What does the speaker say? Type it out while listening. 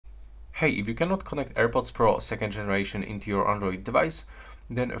Hey, if you cannot connect AirPods Pro 2nd generation into your Android device,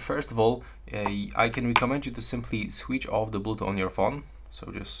 then first of all, I can recommend you to simply switch off the Bluetooth on your phone.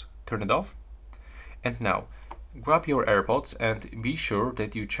 So just turn it off. And now, grab your AirPods and be sure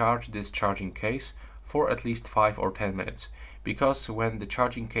that you charge this charging case for at least 5 or 10 minutes. Because when the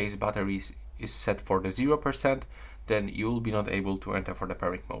charging case battery is set for the 0%, then you will be not able to enter for the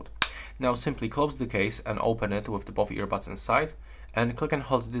pairing mode. Now simply close the case and open it with the both earbuds inside, and click and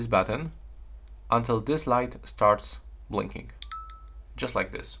hold this button until this light starts blinking, just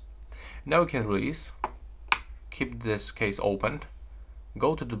like this. Now you can release, keep this case open,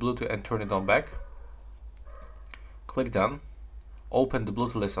 go to the Bluetooth and turn it on back, click done, open the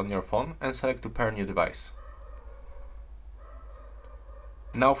Bluetooth list on your phone and select to pair new device.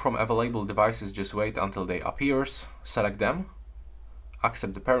 Now from available devices, just wait until they appears, select them,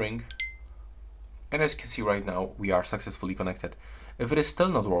 accept the pairing, and as you can see right now, we are successfully connected. If it is still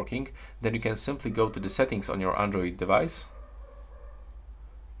not working, then you can simply go to the settings on your Android device,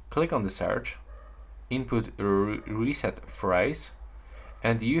 click on the search, input reset phrase,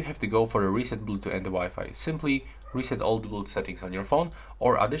 and you have to go for the reset Bluetooth and the Wi-Fi. Simply reset all the Bluetooth settings on your phone,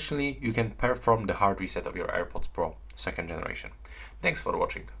 or additionally, you can perform the hard reset of your AirPods Pro 2nd generation. Thanks for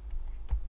watching.